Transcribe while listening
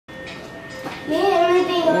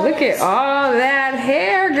Look at all that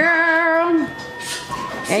hair, girl.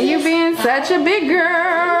 And you being such a big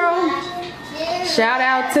girl. Shout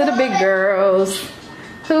out to the big girls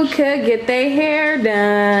who could get their hair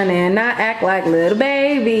done and not act like little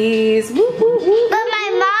babies. Whoop, whoop, whoop. But my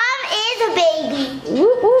mom is a baby.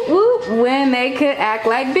 Whoop, whoop, whoop. When they could act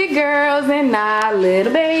like big girls and not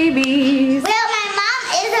little babies. Well, my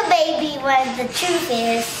mom is a baby, what the truth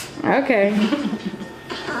is. Okay.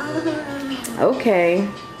 Okay.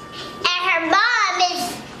 And her mom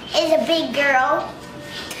is a big girl.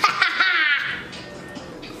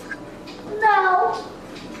 No.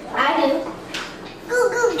 I do. Goo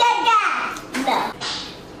goo gaga. No.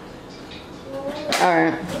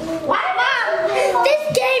 Alright. Why, Mom? This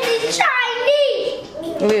game is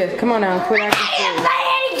Chinese. Leah, come on now. Quit acting I can't play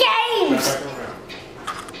any games.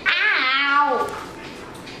 Ow.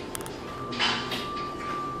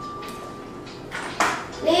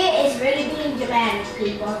 Leah is really being dramatic,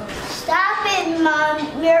 people. Stop it, Mom.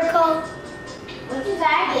 Miracle. What is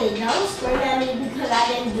that? Don't swear at me because I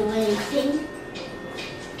didn't do anything.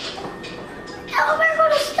 Tell Miracle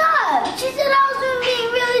to stop. She said I was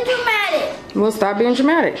being really dramatic. Well, stop being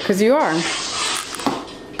dramatic, because you are. Is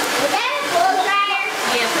that a blow dryer?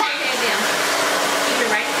 Yeah, put your head down. Keep it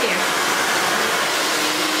right there.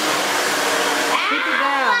 Keep it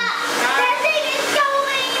down. That thing is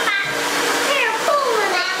going in my hair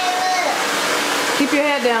pulling on it. Keep your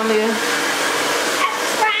head down, Leah. I'm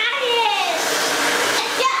trying.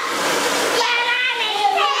 Get on me.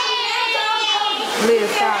 Leah,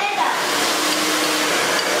 stop.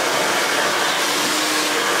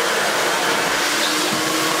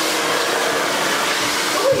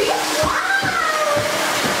 Put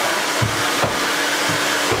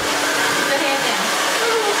your head down.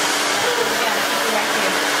 Yeah, keep it right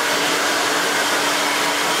there.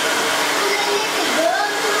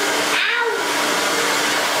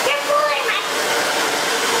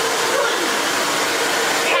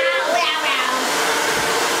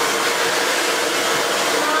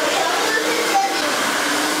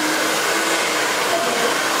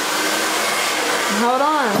 Hold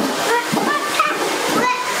on.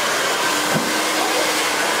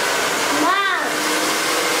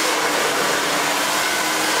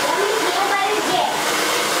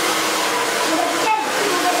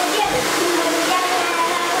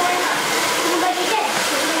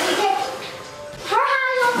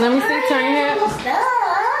 Let me see. Turn your head.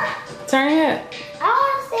 Turn your head. I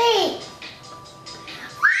want to see.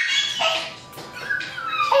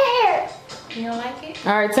 Hair. You don't like it?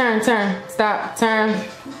 All right, turn. Stop. Turn.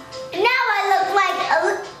 Now I look like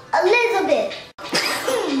Elizabeth.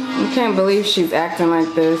 You can't believe she's acting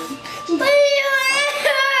like this. But you hurt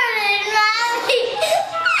it, Mommy.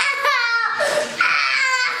 Ow.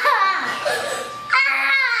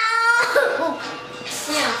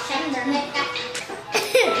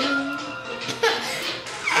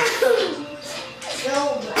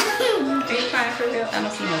 Are you crying for real? I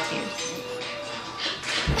don't see no tears.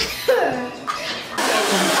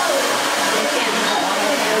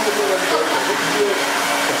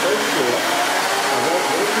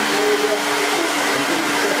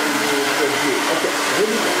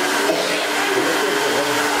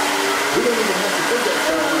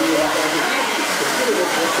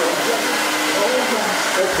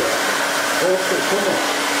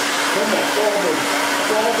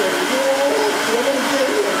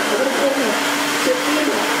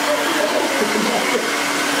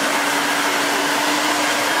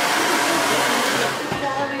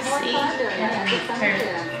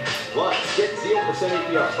 But get 0%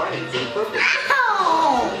 APR financing for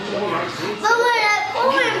Ow! But when I pull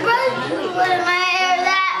my brush with my hair,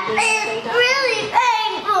 that is really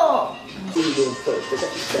painful.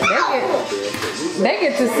 They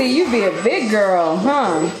get to see you be a big girl,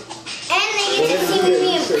 huh? And they get to see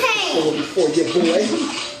me in pain.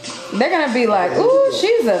 They're gonna be like, ooh,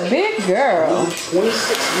 she's a big girl. 26 years.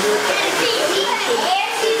 And see, hair,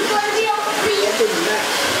 she's gonna be able to see.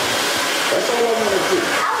 That's all I want to do.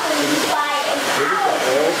 I wouldn't buy it.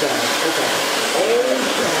 All down. Okay. All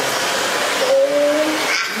down.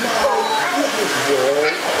 Oh, my goodness, bro.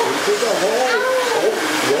 Into the hole. Oh,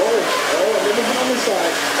 whoa. Oh, let me on the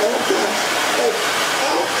side. Oh, gosh. Oh,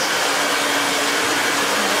 ouch.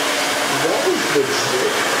 That was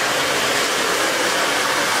legit.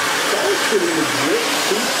 That was pretty legit.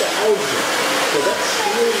 2,000. So that's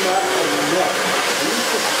still not enough. Use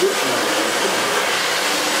the split line.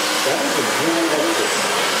 That was a grand effort.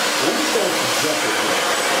 I'm just going to jump it here.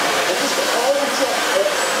 I just always thought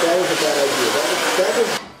that was a bad idea. That was.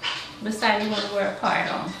 What side you want to wear a part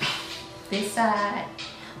on? This side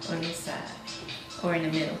or this side? Or in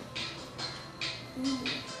the middle?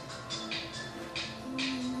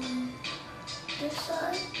 This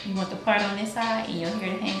side. You want the part on this side and your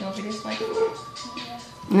hair to hang over this way?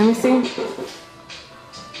 Let me see.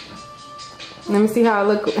 Let me see how I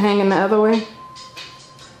look hanging the other way.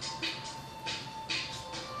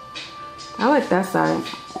 I like that side.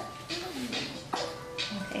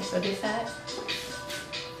 Okay, so this side?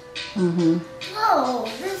 Mm-hmm. Oh,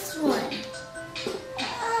 this one.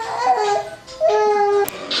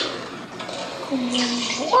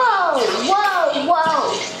 Whoa, whoa, whoa.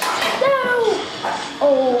 No. Oh,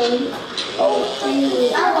 oh, baby.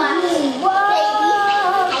 Whoa.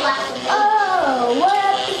 Oh, what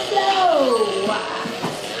up the flow?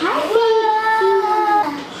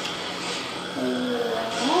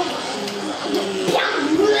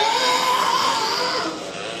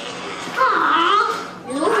 Hi,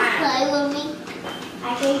 you want to play with me? I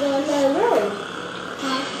can go in the room.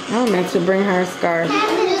 I meant to bring her a scarf. We're not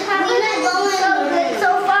going so good so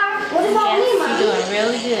far. What about me, Yes, Mommy? you're doing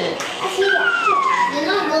really good. I see that. You're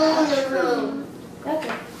not going in the room.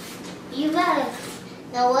 Okay. You gotta.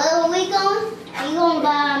 Now where are we going? You gonna go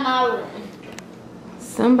in my room.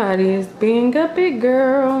 Somebody is being a big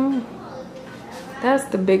girl. That's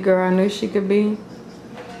the big girl I knew she could be.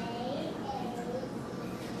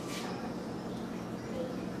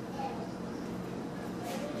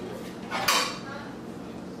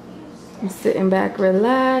 I'm sitting back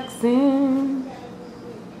relaxing.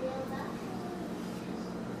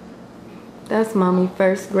 That's mommy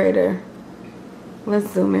first grader.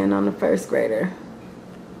 Let's zoom in on the first grader.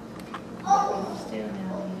 Still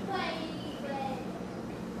down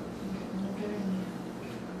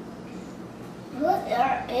What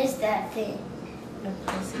is that thing? here. The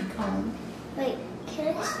pussy comb. Wait,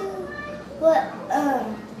 can I see what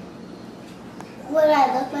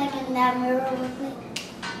I look like in that mirror with me?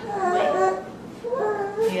 Wait. You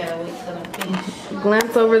gotta wait till I'm finished.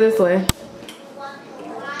 Glance over this way.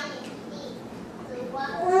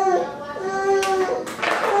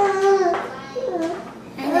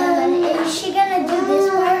 And then is she gonna do this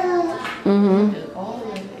part? Mm-hmm. Do all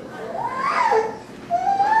of it.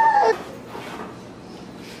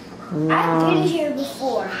 I've been Wow. here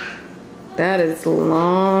before. That is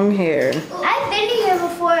long hair. I've been here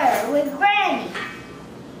before with Granny.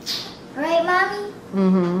 Right, Mommy?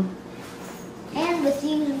 Mm-hmm. And with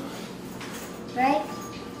you. Right?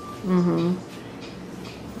 Mm-hmm.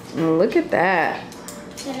 Look at that.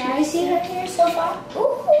 Can I see her hair so far?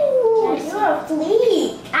 Ooh, you're a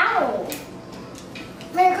fleek. Ow.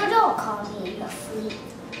 Miracle, don't call me a fleek.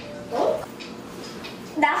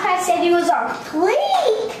 That's why I said you was a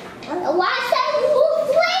fleek. Why I said you were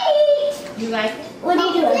fleek? You like it? What are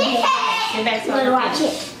you doing? Get back You so I wanna can watch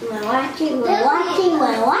finish. it? You wanna watch it? You wanna watch it? You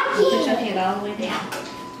wanna watch Put your it? head all the way down.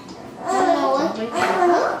 What?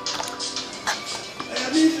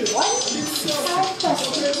 I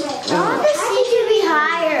want the seat to be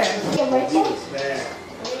higher.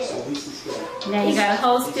 Now you gotta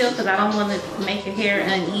hold still because I don't want to make your hair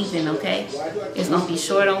uneven, okay? It's gonna be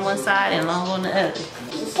short on one side and long on the other.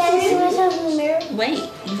 Can I see myself in the mirror? Wait,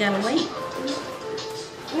 you gotta wait.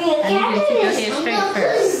 Mia, I need you to keep your hair straight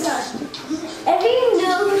first. Every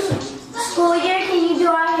new school year, can you do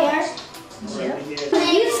our hair? Yep.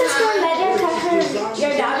 Can you sister Megan cut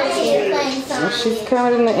your daughter's hair? Well, she's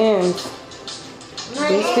coming in the end.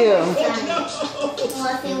 Be still.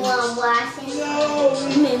 What you want watching?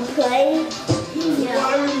 You mean play?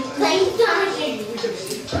 Yeah. Play something.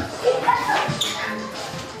 Keep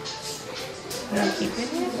your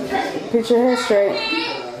hair. Put your hair straight.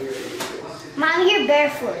 Mom, you're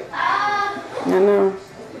barefoot. I know.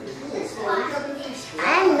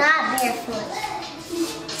 I'm not barefoot.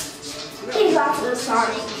 He's off the song.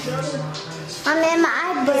 I'm in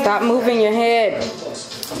my barefoot. Stop moving your head.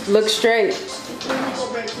 Look straight.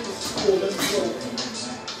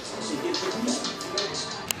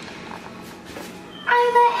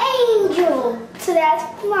 I'm an angel, so that's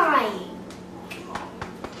flying.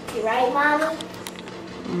 You right, Mommy?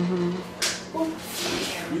 Mm-hmm.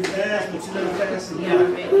 You asked, but you never asked me. You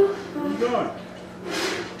already. Where you going?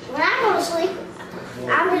 When I go to sleep,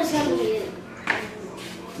 I'm just gonna be.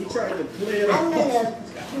 You tried to play it I'm off. gonna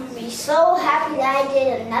be so happy that I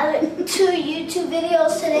did another 2 YouTube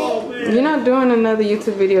videos today. Oh, man. You're not doing another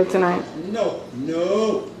YouTube video tonight. No.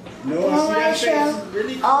 I'm I gonna see that show face.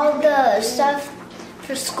 Really? all the stuff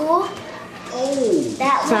for school. Oh.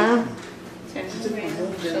 That way. Time. Turn it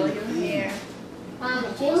around. Show your hair. Mom,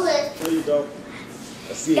 do it. There you go.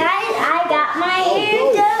 I see it. Guys, I got my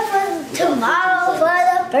hair done for tomorrow for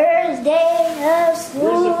the first day of Where's the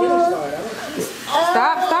school. finish line? I don't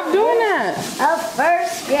Stop doing that. Of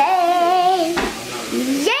first grade.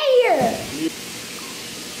 Yeah!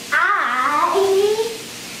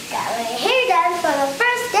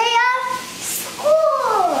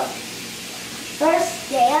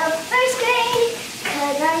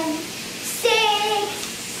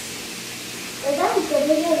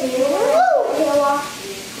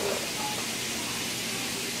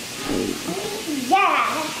 Yeah.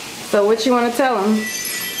 So what you want to tell them?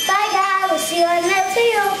 Bye guys. We'll see you on the next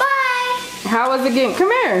video. Bye. How was it getting?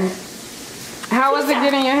 Come here. How was it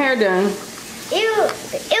getting your hair done?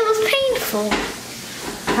 It was painful.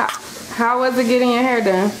 How was it getting your hair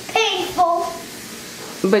done? Painful.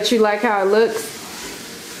 But you like how it looks?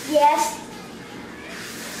 Yes.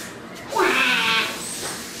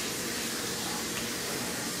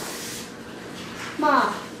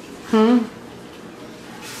 Mom.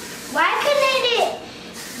 Why couldn't it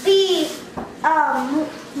be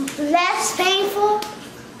less painful?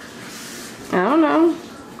 I don't know.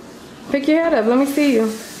 Pick your head up. Let me see you.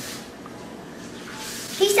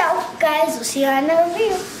 Peace out, guys. We'll see you on another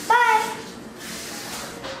video. Bye.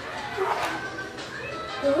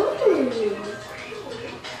 Ooh.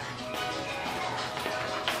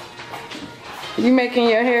 You making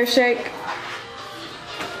your hair shake?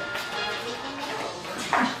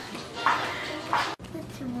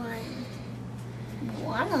 Which one?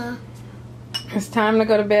 Wanna? It's time to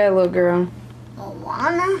go to bed, little girl.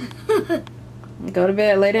 Wanna? Go to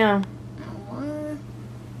bed. Lay down. Wanna?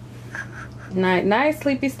 Night, night,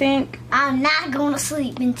 sleepy stink. I'm not gonna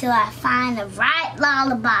sleep until I find the right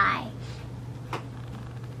lullaby.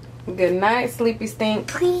 Good night, sleepy stink.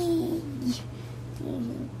 Please.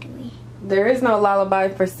 There is no lullaby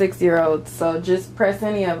for 6-year-olds, so just press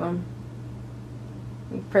any of them.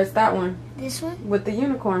 Press that one. This one? With the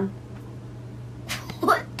unicorn.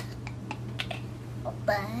 What?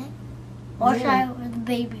 Or try it with the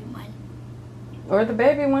baby one. Or the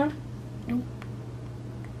baby one. Nope.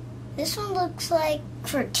 This one looks like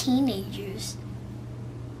for teenagers.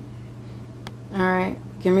 Alright,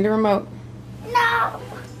 give me the remote. No!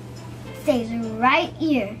 Stays right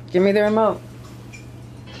here. Give me the remote.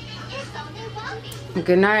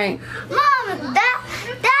 Good night. Mom, that,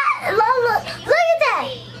 look at that.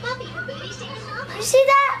 You see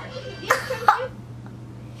that?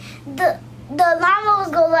 the llama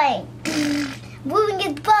was going like, moving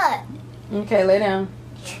its butt. Okay, lay down.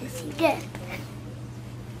 See that?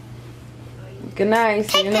 Good night.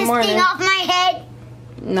 See Take you in the this morning. thing off my head.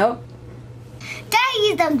 Nope.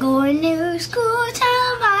 Daddy, I'm going to school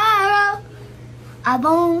tomorrow. I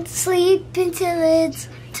won't sleep until it's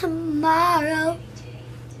tomorrow.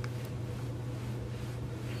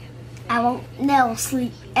 I won't never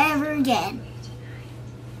sleep ever again.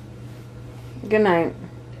 Good night.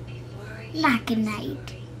 Not good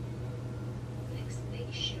night.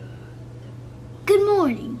 Good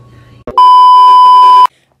morning.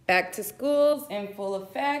 Back to school's in full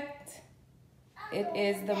effect. It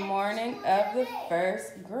is the morning of the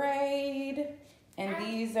first grade. And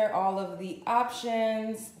these are all of the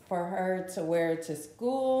options for her to wear to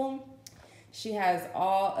school. She has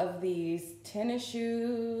all of these tennis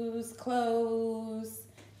shoes, clothes,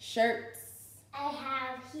 shirts, I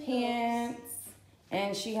have heels. pants,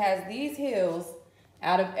 and she has these heels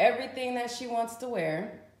out of everything that she wants to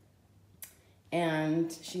wear.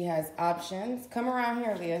 And she has options. Come around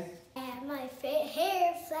here, Leah. I have my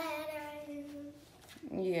hair flat iron.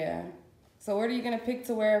 Yeah. So what are you going to pick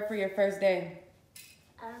to wear for your first day?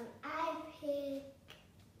 I pick.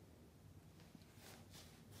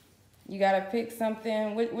 You got to pick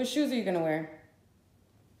something. What shoes are you going to wear?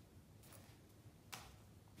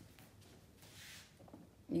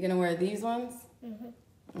 You going to wear these ones?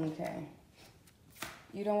 Mm-hmm. Okay.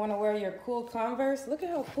 You don't want to wear your cool Converse? Look at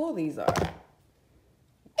how cool these are.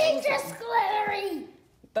 It's just glittery.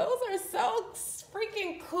 Those are so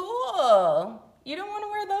freaking cool. You don't want to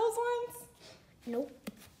wear those ones? Nope.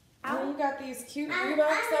 Oh, you got these cute I'm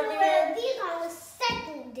Reeboks over gonna wear here. these on the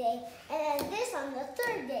second day, and then this on the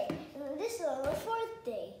third day, and then this on the fourth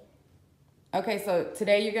day. Okay, so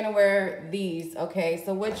today you're gonna wear these. Okay,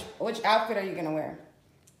 so which outfit are you gonna wear?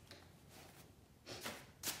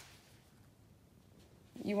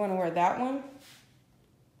 You want to wear that one?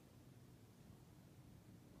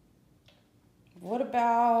 What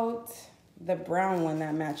about the brown one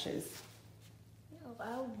that matches? No,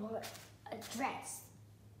 I want a dress.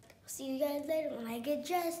 See you guys later when I get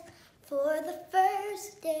dressed for the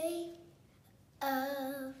first day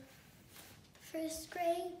of first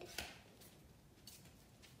grade.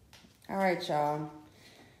 All right, y'all.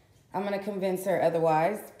 I'm gonna convince her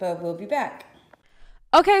otherwise, but we'll be back.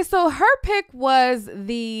 Okay, so her pick was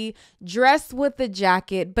the dress with the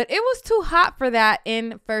jacket, but it was too hot for that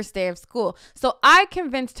in first day of school. So I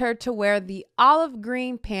convinced her to wear the olive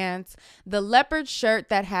green pants, the leopard shirt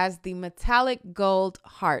that has the metallic gold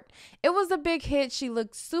heart. It was a big hit. She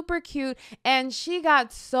looked super cute and she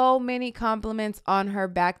got so many compliments on her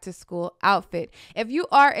back to school outfit. If you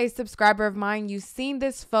are a subscriber of mine, you've seen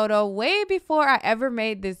this photo way before I ever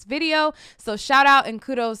made this video. So shout out and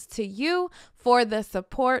kudos to you for the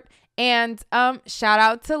support, and shout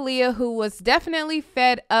out to Leah, who was definitely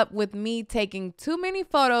fed up with me taking too many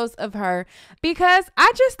photos of her because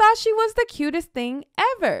I just thought she was the cutest thing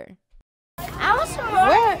ever. I want some more.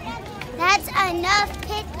 What? That's enough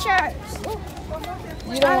pictures.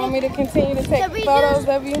 You don't want me to continue to take photos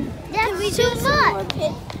of you? That's too much.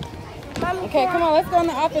 Okay, come on, let's go in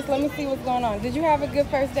the office. Let me see what's going on. Did you have a good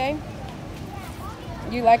first day?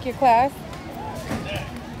 You like your class?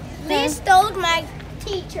 Leah stole my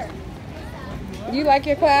teacher. You like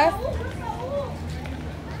your class?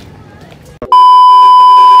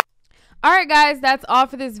 All right, guys, that's all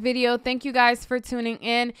for this video. Thank you guys for tuning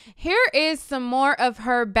in. Here is some more of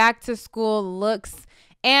her back to school looks.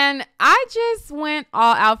 And I just went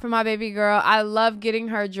all out for my baby girl. I love getting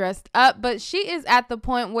her dressed up, but she is at the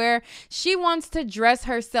point where she wants to dress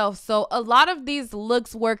herself. So a lot of these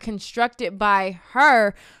looks were constructed by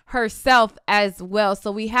her herself as well.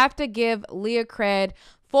 So we have to give Leah cred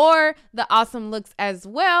for the awesome looks as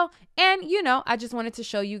well. And, you know, I just wanted to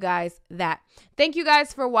show you guys that. Thank you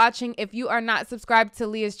guys for watching. If you are not subscribed to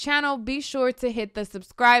Leah's channel, be sure to hit the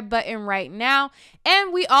subscribe button right now.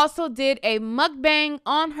 And we also did a mukbang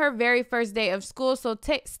on her very first day of school, so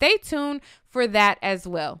stay tuned for that as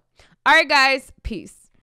well. All right, guys, peace.